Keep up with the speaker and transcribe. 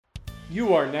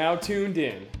You are now tuned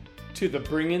in to the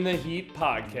Bringing the Heat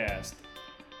podcast.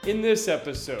 In this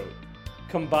episode,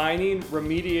 combining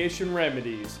remediation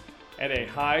remedies at a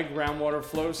high groundwater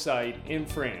flow site in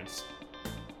France.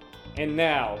 And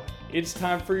now, it's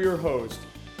time for your host,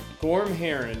 Gorm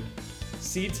Heron,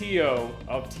 CTO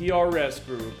of TRS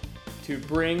Group, to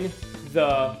bring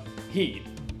the heat.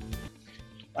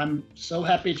 I'm so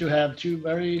happy to have two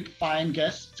very fine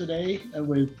guests today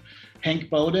with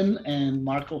Henk Boden and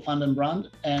Marco van den Brand.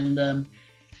 And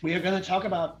we are going to talk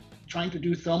about trying to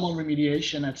do thermal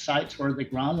remediation at sites where the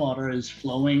groundwater is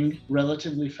flowing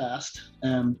relatively fast.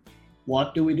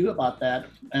 What do we do about that?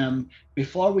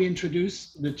 Before we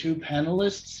introduce the two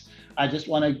panelists, I just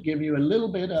want to give you a little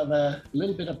bit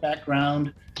of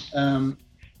background.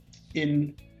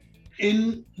 In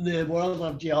the world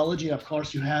of geology, of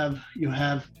course, you have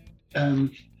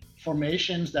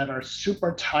formations that are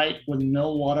super tight with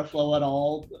no water flow at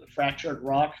all, fractured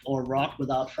rock or rock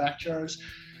without fractures.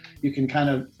 You can kind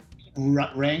of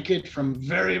rank it from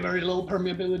very, very low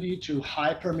permeability to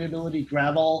high permeability.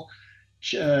 Gravel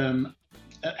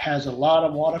has a lot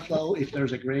of water flow if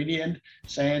there's a gradient,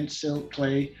 sand, silt,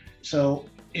 clay. So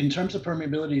in terms of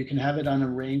permeability, you can have it on a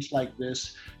range like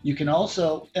this. You can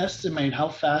also estimate how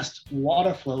fast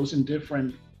water flows in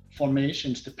different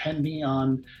formations depending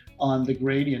on the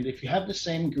gradient. If you have the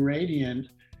same gradient,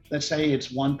 let's say it's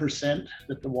 1%,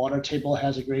 that the water table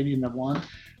has a gradient of 1,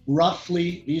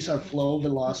 roughly these are flow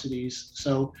velocities.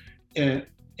 So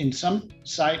in some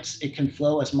sites, it can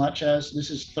flow as much as,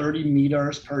 this is 30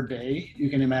 meters per day.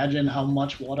 You can imagine how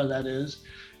much water that is.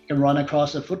 It can run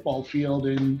across a football field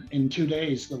in 2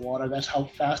 days, the water. That's how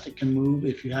fast it can move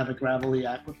if you have a gravelly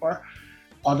aquifer.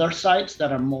 Other sites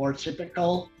that are more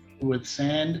typical with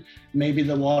sand, maybe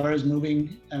the water is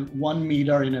moving 1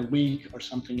 meter in a week or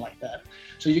something like that.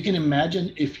 So you can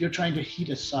imagine if you're trying to heat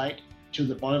a site to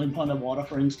the boiling point of water,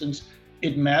 for instance,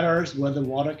 it matters whether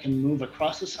water can move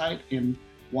across the site in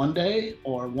 1 day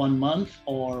or 1 month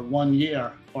or 1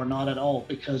 year or not at all,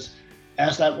 because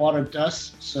as that water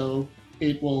does so,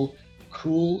 it will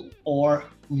cool or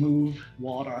move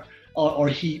water or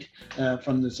heat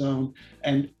from the zone.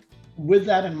 And with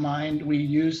that in mind, we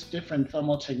use different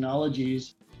thermal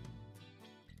technologies.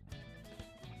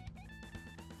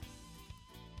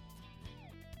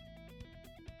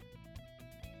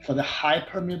 For the high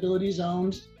permeability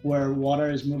zones where water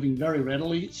is moving very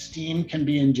readily, steam can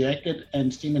be injected,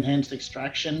 and steam enhanced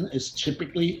extraction is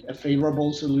typically a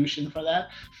favorable solution for that.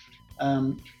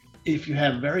 If you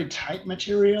have very tight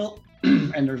material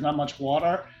and there's not much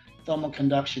water, thermal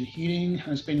conduction heating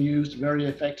has been used very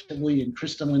effectively in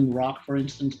crystalline rock, for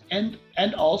instance, and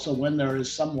also when there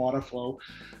is some water flow.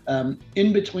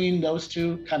 In between those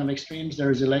two kind of extremes, there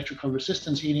is electrical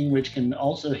resistance heating, which can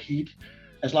also heat.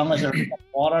 As long as there's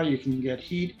water, you can get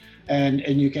heat, and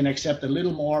you can accept a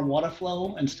little more water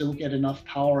flow and still get enough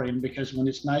power in, because when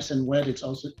it's nice and wet, it's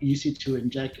also easy to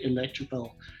inject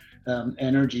electrical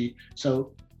energy.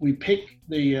 So we pick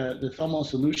the thermal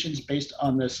solutions based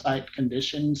on the site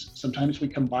conditions. Sometimes we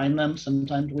combine them.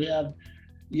 Sometimes we have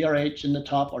ERH in the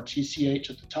top or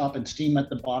TCH at the top and steam at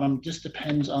the bottom. Just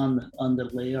depends on the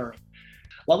layer.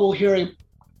 What we'll hear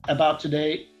about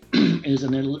today is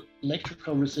an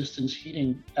electrical resistance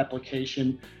heating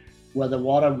application where the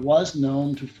water was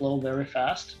known to flow very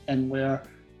fast, and where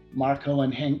Marco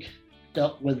and Henk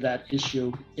dealt with that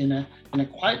issue in a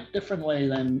quite different way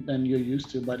than you're used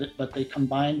to, but they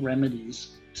combined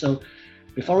remedies. So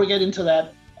before we get into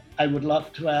that, I would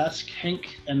love to ask Henk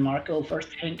and Marco, first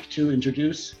Henk, to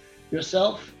introduce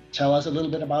yourself. Tell us a little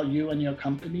bit about you and your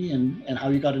company and how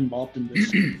you got involved in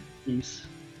this piece.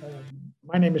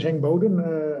 My name is Henk Boden.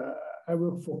 I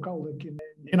work for Caldic.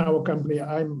 In our company,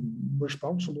 I'm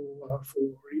responsible for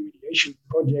remediation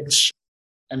projects.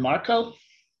 And Marco?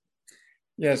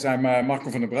 Yes, I'm Marco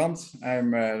van den Brand.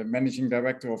 I'm Managing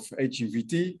Director of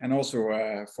HGVT and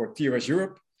also for TRS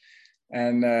Europe.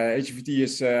 And HGVT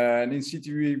is an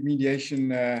in-situ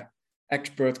remediation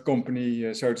expert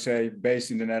company, so to say, based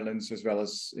in the Netherlands as well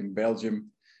as in Belgium.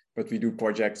 But we do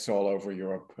projects all over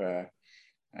Europe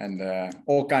and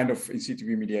all kind of in-situ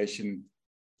remediation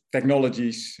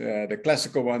technologies, the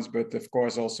classical ones, but of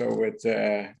course also with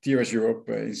TRS Europe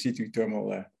in-situ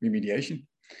thermal remediation.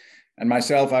 And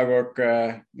myself, I work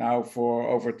now for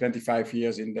over 25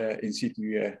 years in the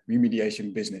in-situ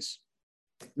remediation business.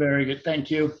 Very good, thank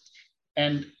you.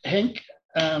 And Henk,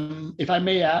 if I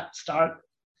may start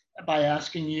by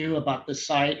asking you about the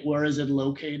site, where is it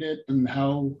located, and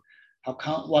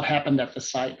what happened at the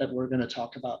site that we're going to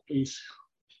talk about, please?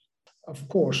 Of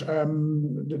course,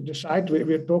 the site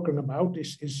we're talking about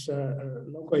is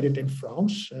located in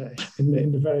France,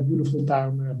 in the very beautiful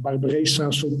town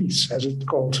Barbey-Saint-Sulpice, as it's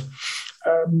called.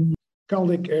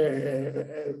 Caldic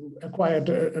acquired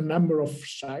a number of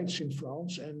sites in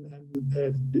France, and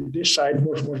this site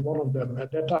was one of them.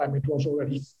 At that time, it was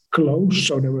already closed,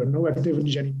 so there were no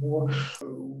activities anymore.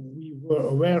 We were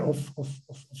aware of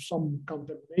some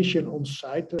contamination on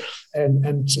site,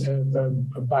 and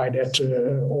by that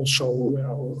also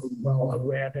well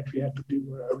aware that we had to do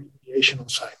remediation on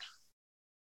site.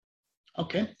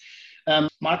 Okay.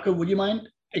 Marco, would you mind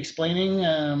explaining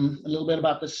a little bit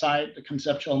about the site, the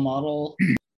conceptual model?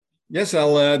 Yes,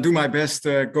 I'll do my best,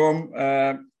 Gorm.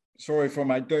 Sorry for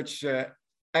my Dutch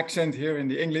accent here in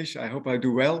the English. I hope I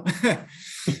do well.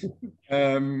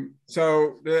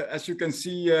 As you can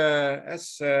see,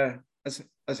 as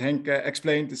Henk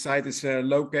explained, the site is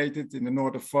located in the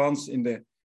north of France in the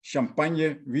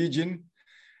Champagne region,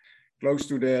 close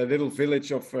to the little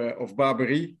village of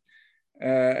Barbery,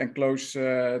 and close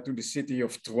to the city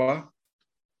of Troyes.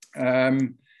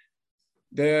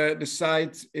 The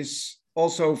site is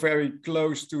also very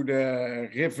close to the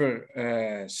river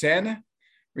Seine,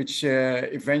 which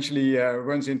eventually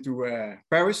runs into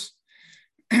Paris.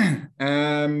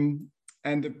 And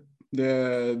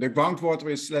the groundwater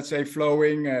is, let's say,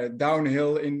 flowing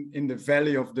downhill in the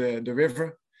valley of the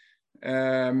river,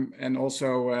 and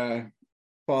also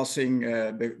passing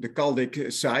the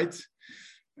Caldic site.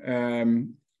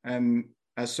 And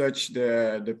as such,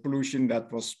 the pollution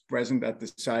that was present at the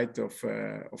site of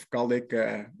Caldic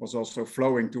was also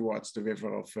flowing towards the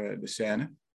river of the Seine.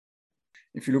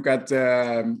 If you look at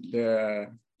the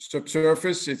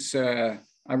subsurface, it's,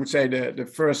 I would say, the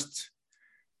first,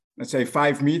 let's say,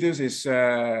 5 meters is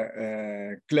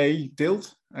clay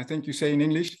tilt, I think you say in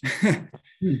English.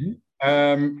 Mm-hmm.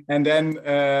 And then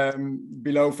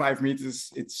below 5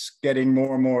 meters, it's getting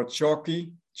more and more chalk.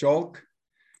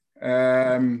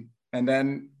 And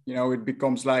then, you know, it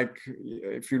becomes like,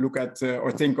 if you look at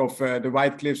or think of the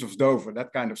White Cliffs of Dover,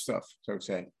 that kind of stuff, so to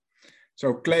say.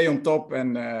 So clay on top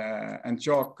and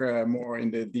chalk more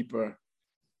in the deeper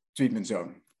treatment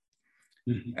zone.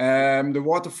 Mm-hmm. The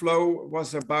water flow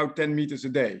was about 10 meters a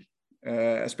day,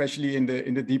 especially in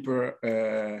the deeper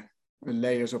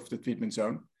layers of the treatment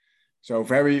zone. So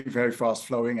very, very fast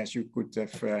flowing, as you could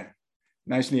have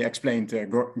nicely explained,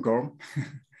 Gorm.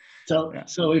 So, yeah.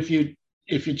 So if you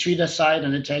treat a site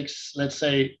and it takes, let's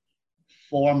say,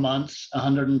 4 months,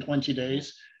 120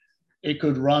 days, it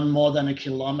could run more than a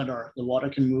kilometer. The water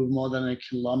can move more than a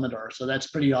kilometer. So that's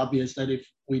pretty obvious that if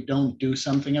we don't do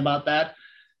something about that,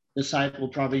 the site will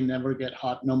probably never get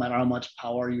hot, no matter how much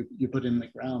power you put in the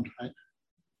ground, right?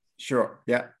 Sure,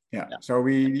 yeah. So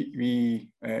we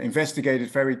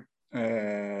investigated very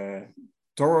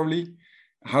thoroughly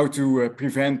how to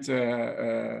prevent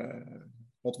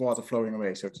hot water flowing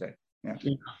away, so to say. Yeah.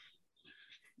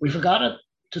 We forgot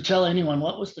to tell anyone,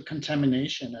 what was the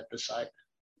contamination at the site?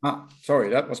 Sorry,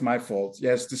 that was my fault.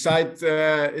 Yes, the site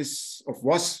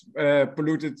was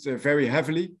polluted very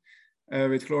heavily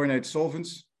with chlorinated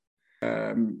solvents,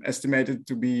 estimated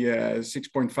to be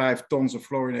 6.5 tons of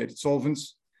fluorinated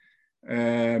solvents,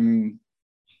 and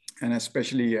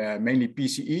especially mainly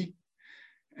PCE.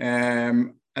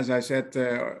 As I said,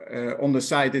 on the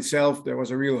site itself, there was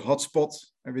a real hotspot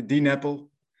with DNAPL.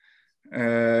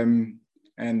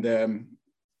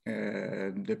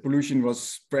 The pollution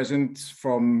was present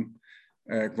from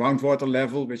groundwater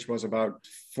level, which was about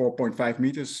 4.5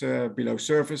 meters below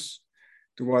surface,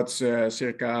 towards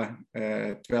circa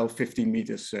 12-15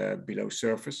 meters below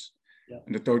surface. Yeah.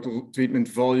 And the total treatment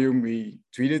volume we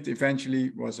treated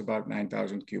eventually was about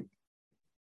 9,000 cube.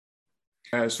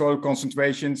 Soil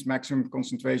concentrations, maximum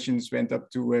concentrations went up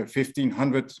to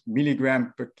 1,500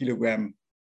 milligram per kilogram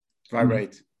dry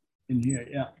rate. In here,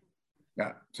 yeah.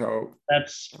 Yeah, so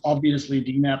that's obviously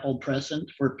DNAPL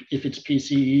present for if it's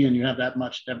PCE and you have that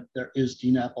much, there is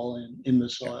DNAPL in the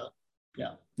soil.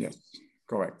 Yeah. Yes,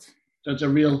 correct. So it's a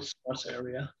real source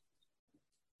area.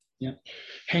 Yeah.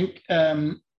 Henk,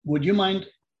 would you mind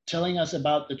telling us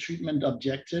about the treatment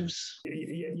objectives?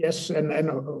 Yes, and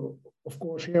of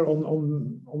course here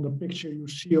on the picture you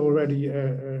see already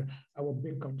our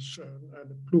big concern.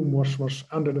 The plume was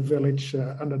under the village,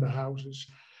 under the houses.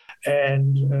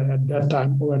 And at that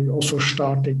time already also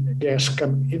starting gas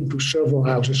coming into several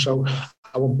houses. So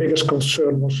our biggest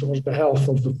concern was the health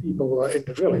of the people in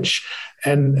the village.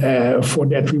 And for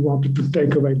that we wanted to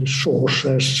take away the source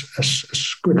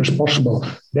as quick as possible.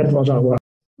 That was our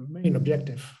main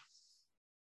objective.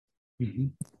 Mm-hmm.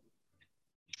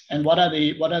 And what are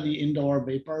the indoor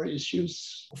vapor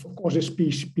issues? Of course, it's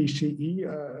PCE.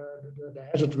 The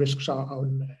hazard risks are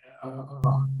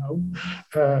known,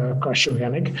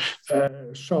 carcinogenic.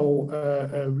 So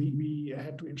we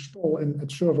had to install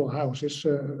at several houses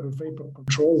a vapor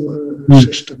control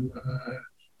system,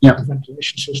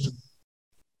 ventilation system.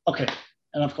 Okay,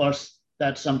 and of course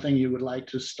that's something you would like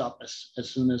to stop as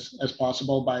soon as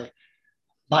possible by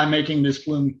making this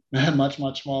plume much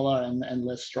smaller and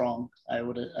less strong. I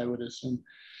would assume.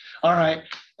 All right,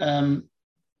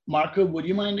 Marco, would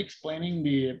you mind explaining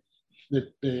the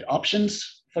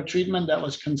options for treatment that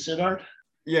was considered?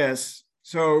 Yes.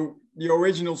 So the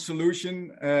original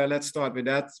solution, let's start with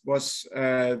that, was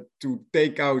to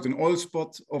take out an oil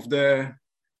spot of the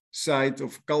site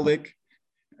of Caldic,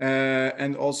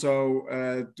 and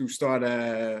also to start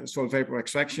a solid vapor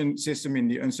extraction system in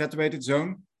the unsaturated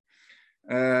zone.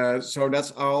 So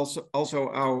that's also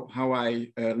how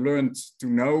I learned to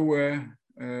know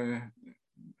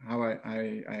how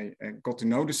I got to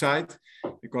know the site,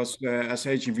 because as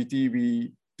HNVT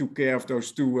we took care of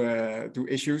those two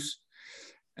issues.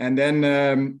 And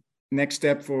then next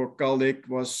step for Caldic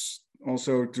was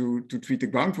also to treat the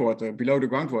groundwater below the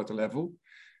groundwater level.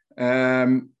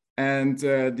 And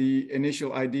the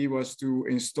initial idea was to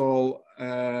install,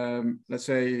 let's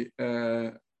say,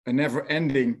 a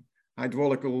never-ending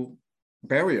hydraulical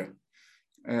barrier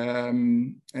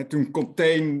and to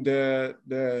contain the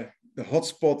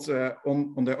hotspot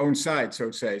on their own side, so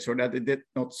to say, so that it did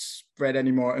not spread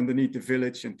anymore underneath the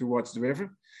village and towards the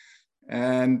river.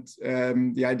 And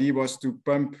the idea was to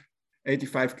pump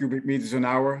 85 cubic meters an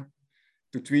hour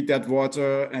to treat that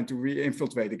water and to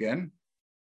re-infiltrate again.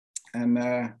 And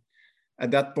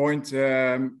at that point,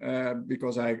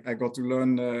 because I got to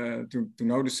learn to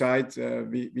know the site,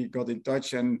 we got in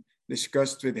touch and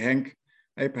discussed with Henk,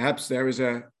 hey, perhaps there is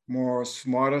a more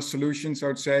smarter solution,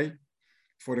 so to say,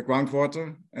 for the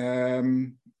groundwater.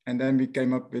 And then we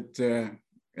came up with,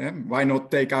 why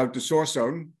not take out the source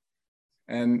zone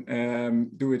and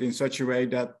do it in such a way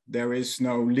that there is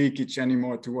no leakage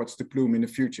anymore towards the plume in the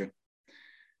future.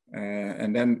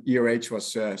 And then ERH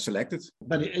was selected.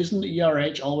 But isn't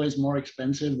ERH always more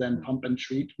expensive than pump and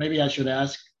treat? Maybe I should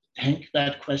ask Henk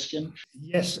that question.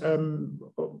 Yes.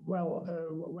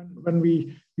 When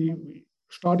we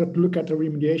started to look at the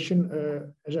remediation,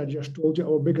 as I just told you,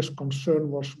 our biggest concern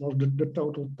was the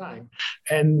total time.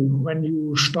 And when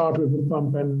you start with a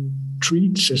pump and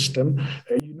treat system,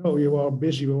 you are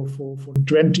busy for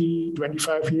 20,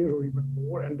 25 years or even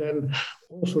more. And then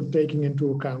also taking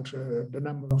into account the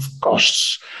number of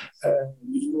costs,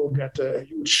 you will get a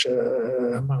huge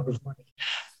amount of money.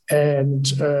 And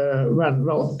when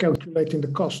calculating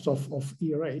the cost of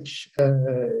ERH,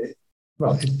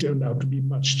 it turned out to be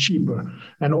much cheaper.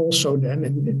 And also then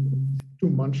in 2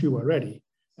 months you were ready.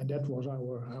 And that was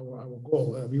our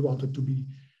goal. We wanted to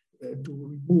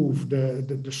remove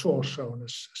the source zone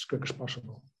as quick as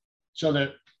possible. So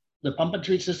the pump and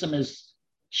treat system is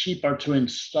cheaper to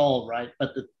install, right?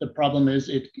 But the problem is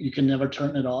you can never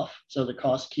turn it off. So the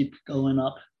costs keep going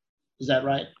up. Is that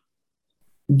right?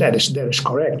 That is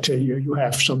correct. You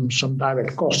have some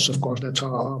direct costs, of course, that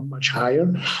are much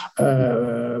higher.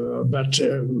 But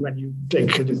when you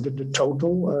take the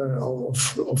total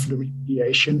of the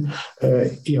remediation,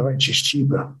 ERH is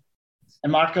cheaper.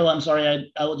 And Marco, I'm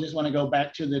sorry, I will just want to go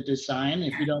back to the design.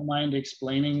 If you don't mind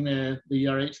explaining the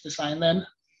ERH design then.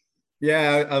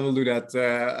 Yeah, I will do that.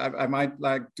 I might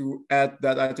like to add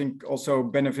that I think also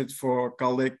benefit for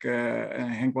Caldic,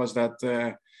 Henk, was that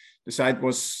the site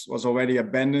was already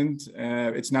abandoned.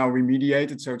 It's now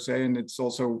remediated, so to say, and it's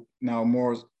also now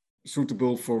more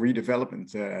suitable for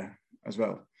redevelopment as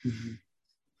well. Mm-hmm.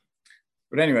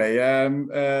 But anyway,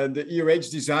 the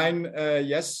ERH design,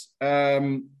 yes,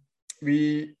 it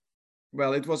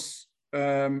was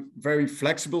very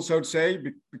flexible, so to say,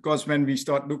 because when we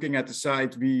start looking at the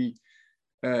site, we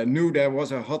knew there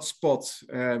was a hot spot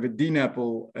with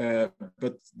DNAPL,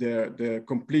 but the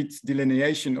complete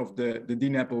delineation of the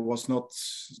DNAPL was not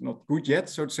good yet,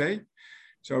 so to say.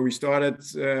 So we started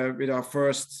with our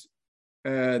first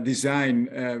design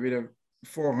with a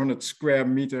 400 square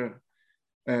meter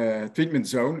treatment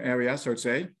zone area, so to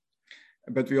say.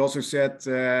 But we also said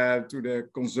to the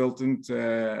consultant,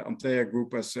 Antea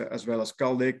Group, as well as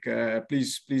Caldic,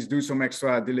 please do some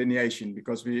extra delineation,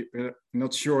 because we're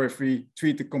not sure if we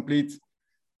treat the complete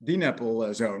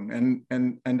DNAPL zone.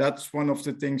 And that's one of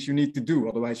the things you need to do,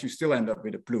 otherwise you still end up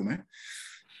with a plume.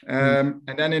 And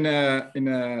then in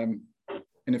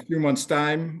a few months'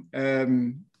 time,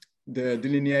 the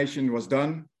delineation was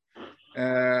done.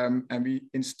 And we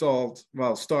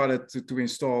started to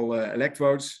install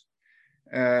electrodes.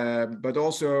 But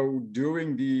also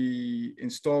during the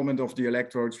installment of the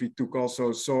electrodes, we took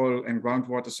also soil and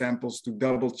groundwater samples to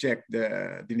double check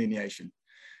the delineation.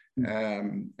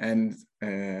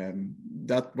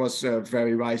 That was a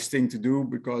very wise thing to do,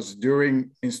 because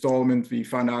during installment, we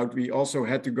found out we also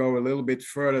had to go a little bit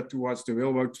further towards the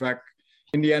railroad track.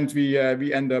 In the end, we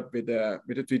end up with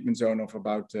a treatment zone of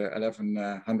about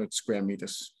 1,100 square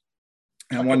meters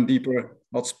and one deeper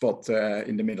hotspot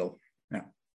in the middle. Yeah.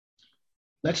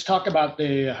 Let's talk about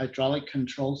the hydraulic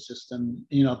control system.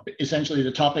 Essentially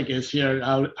the topic is here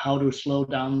how to slow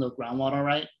down the groundwater,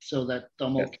 right? So that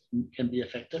thermal can be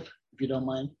effective, if you don't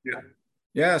mind.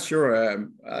 Yeah, sure.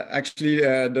 Actually,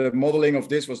 the modeling of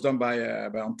this was done by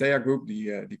Antea Group,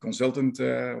 the consultant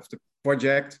of the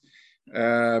project.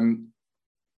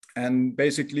 And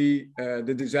basically,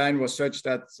 the design was such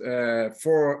that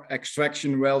 4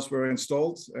 extraction wells were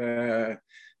installed,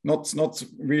 not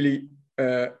really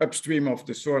upstream of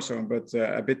the source zone, but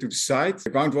a bit to the side. The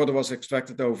groundwater was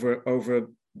extracted over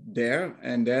there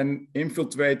and then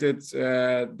infiltrated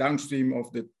downstream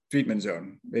of the treatment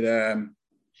zone with a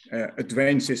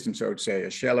drain system, so to say,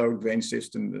 a shallow drain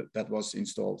system that was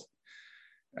installed.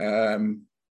 And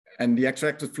the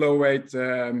extracted flow rate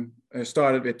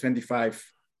started with 25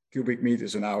 cubic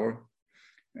meters an hour.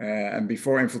 And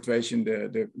before infiltration,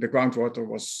 the groundwater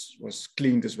was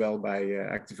cleaned as well by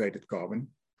activated carbon.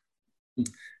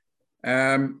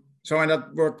 And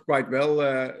that worked quite well.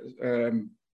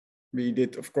 We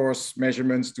did, of course,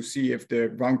 measurements to see if the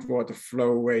groundwater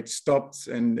flow rate stopped,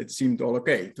 and it seemed all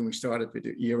okay till we started with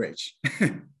the ERH.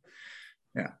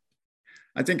 Yeah,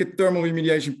 I think a thermal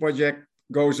remediation project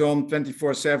goes on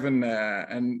 24/7,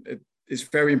 and it is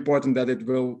very important that it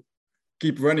will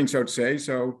keep running, so to say.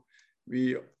 So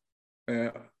we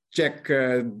check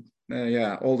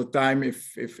all the time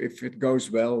if it goes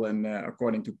well and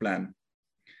according to plan.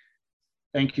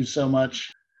 Thank you so much.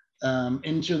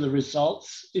 Into the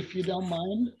results, if you don't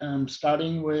mind,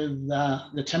 starting with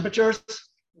the temperatures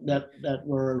that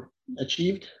were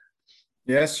achieved.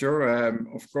 Yes, sure.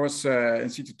 Of course, in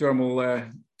situ thermal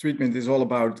treatment is all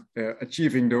about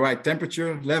achieving the right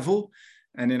temperature level.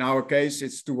 And in our case,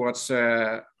 it's towards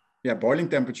boiling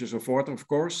temperatures of water, of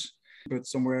course. But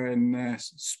somewhere in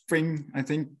spring, I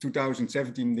think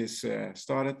 2017, this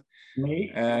started.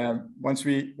 Once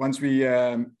we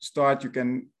start, you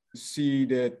can see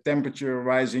the temperature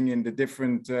rising in the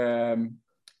different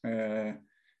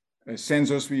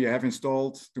sensors we have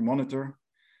installed to monitor,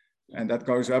 and that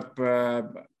goes up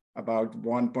about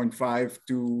 1.5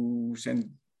 to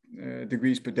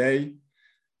degrees per day,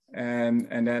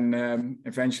 and then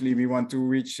eventually we want to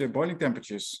reach boiling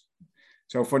temperatures.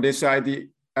 So for this side, the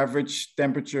average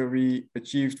temperature we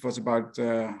achieved was about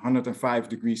 105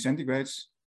 degrees centigrades.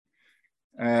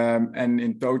 And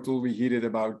in total, we heated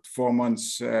about 4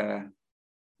 months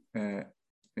in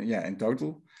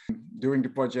total. During the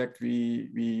project,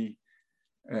 we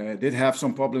did have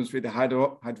some problems with the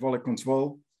hydraulic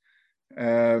control.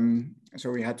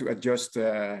 So we had to adjust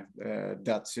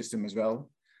that system as well.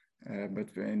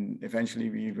 But eventually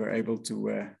we were able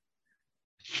to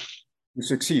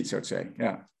succeed, so to say,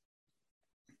 yeah.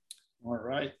 All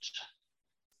right.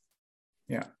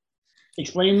 Yeah.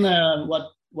 Explain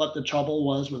what the trouble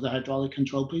was with the hydraulic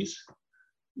control, please.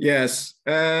 Yes,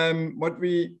 what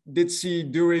we did see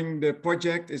during the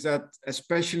project is that,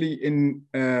 especially in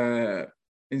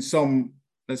some,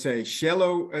 let's say,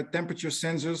 shallow temperature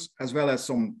sensors, as well as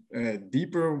some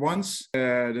deeper ones,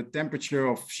 the temperature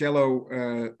of shallow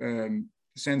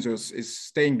sensors is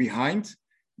staying behind.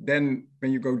 Then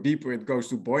when you go deeper, it goes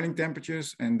to boiling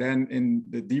temperatures. And then in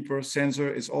the deeper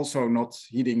sensor, it's also not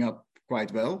heating up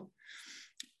quite well.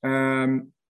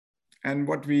 And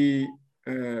what we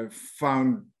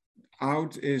found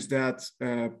out is that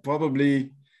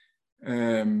probably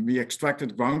we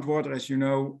extracted groundwater, as you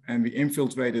know, and we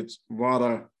infiltrated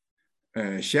water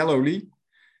shallowly,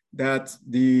 that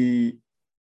the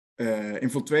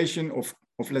infiltration of,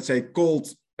 let's say, cold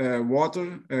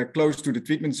water close to the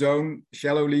treatment zone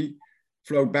shallowly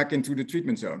flowed back into the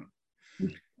treatment zone.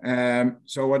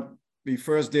 So what we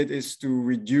first did is to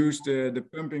reduce the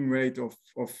pumping rate of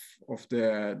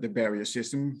the barrier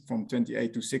system from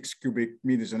 28 to 6 cubic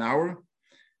meters an hour.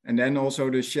 And then also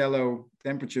the shallow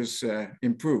temperatures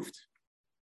improved.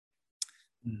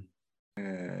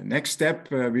 Next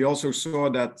step, we also saw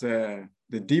that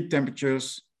the deep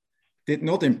temperatures did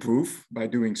not improve by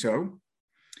doing so.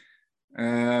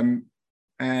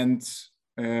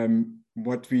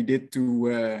 What we did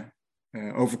to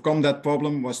overcome that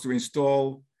problem was to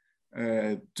install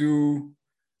 2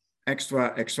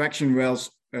 extra extraction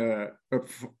wells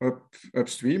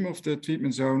upstream of the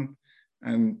treatment zone,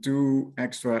 and 2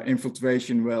 extra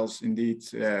infiltration wells indeed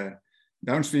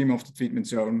downstream of the treatment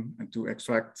zone, and to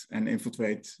extract and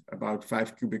infiltrate about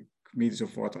 5 cubic meters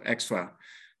of water extra,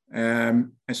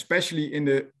 especially in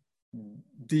the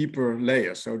deeper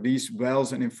layers. So these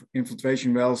wells and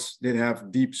infiltration wells did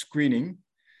have deep screening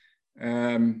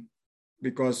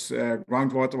because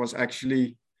groundwater was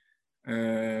actually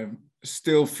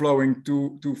still flowing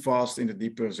too fast in the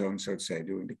deeper zone, so to say,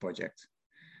 during the project.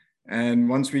 And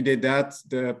once we did that,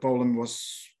 the problem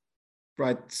was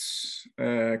quite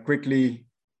quickly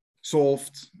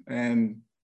solved, and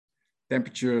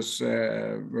temperatures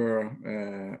were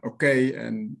okay,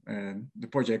 and the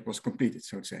project was completed,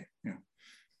 so to say. Yeah.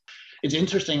 It's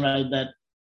interesting, right, that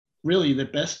really the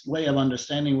best way of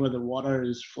understanding where the water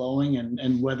is flowing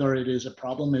and whether it is a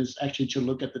problem is actually to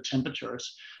look at the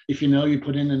temperatures. If you know you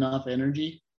put in enough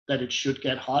energy that it should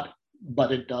get hot,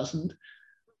 but it doesn't,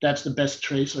 that's the best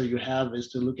tracer you have, is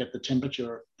to look at the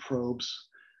temperature probes.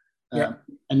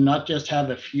 And not just have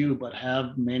a few, but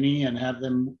have many, and have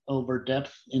them over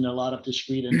depth in a lot of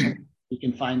discrete intervals. You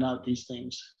can find out these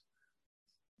things.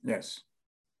 Yes.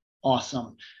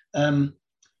 Awesome.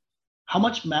 How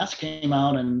much mass came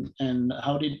out, and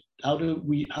how did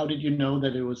you know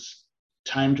that it was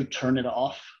time to turn it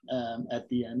off at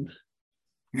the end?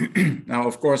 Now,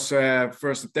 of course,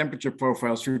 first the temperature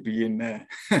profile should be in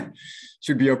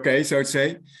should be okay, so to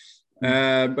say.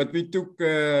 But we took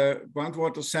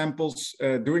groundwater samples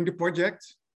during the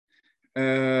project.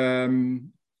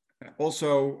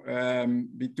 Also,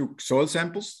 we took soil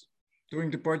samples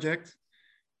during the project.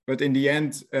 But in the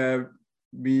end,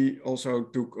 we also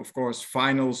took, of course,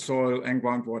 final soil and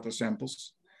groundwater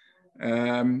samples.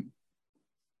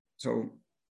 So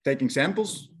taking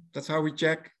samples, that's how we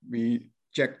check. We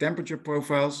check temperature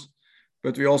profiles,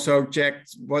 but we also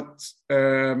checked what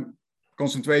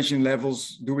concentration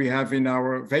levels do we have in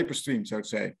our vapor stream, so to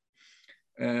say.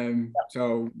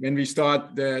 So when we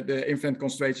start, the influent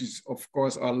concentrations, of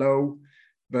course, are low,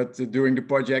 but during the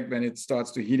project, when it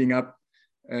starts to heating up,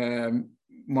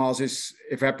 mass is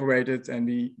evaporated, and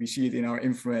we see it in our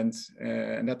influent,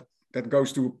 and that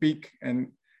goes to a peak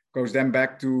and goes then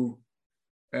back to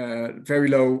very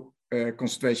low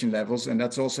concentration levels, and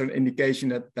that's also an indication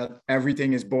that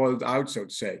everything is boiled out, so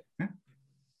to say.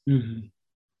 Mm-hmm.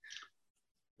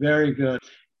 Very good.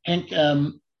 Henk,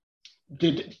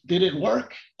 did it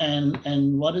work?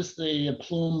 And what is the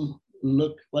plume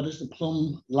look? What is the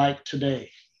plume like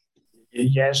today?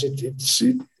 Yes, it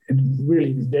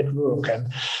really did work,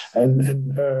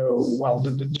 and well,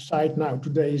 the site now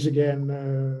today is again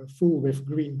full with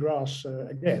green grass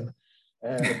again.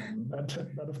 But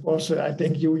of course, I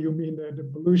think you mean the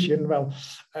pollution. Well,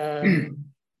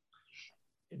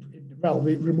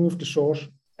 we removed the source.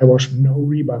 There was no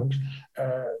rebound.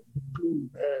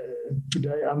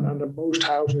 Today, under most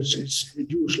houses, it's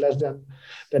reduced less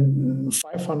than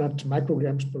 500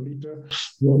 micrograms per liter,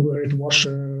 where it was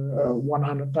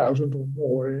 100,000 or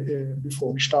more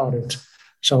before we started.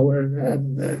 So a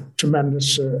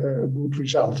tremendous good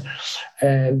result,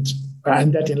 and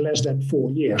that in less than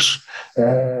 4 years.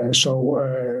 And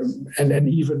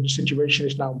even the situation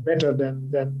is now better than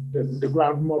the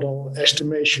ground model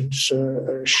estimations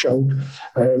showed,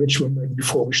 which were made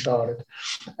before we started.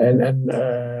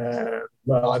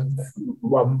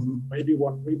 Maybe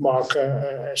one remark,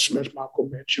 as Marco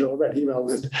mentioned already. Well,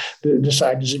 the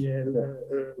site is again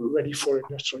ready for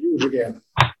industrial use again.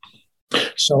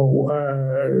 So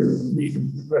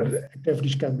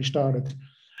activities can be started.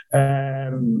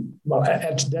 Well,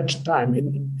 at that time,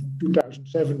 in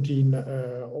 2017,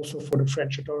 also for the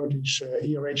French authorities,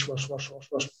 ERH was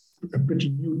a pretty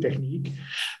new technique.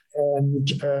 And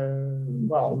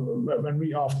well, when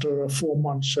we, after 4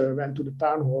 months, went to the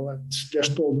town hall and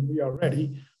just told them we are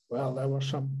ready, well, there was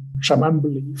some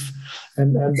unbelief,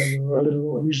 and they were a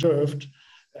little reserved.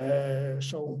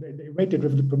 So they waited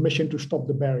with the permission to stop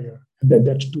the barrier. And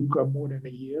that took more than a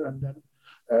year. And then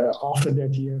after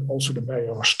that year, also the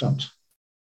barrier was stopped.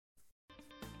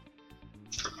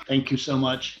 Thank you so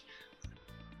much.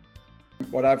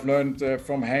 What I've learned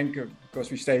from Henk,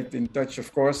 because we stayed in touch,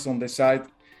 of course, on this site,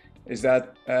 is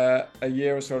that a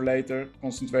year or so later,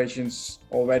 concentrations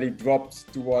already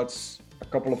dropped towards a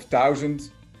couple of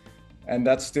thousand. And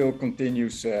that still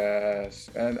continues,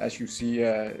 and as you see,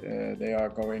 they are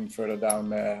going further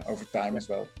down over time as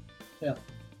well. Yeah.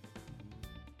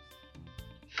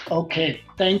 Okay,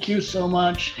 thank you so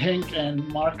much, Henk and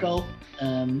Marco.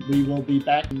 We will be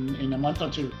back in a month or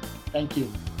two. Thank you.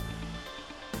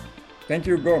 Thank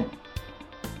you, Gorm.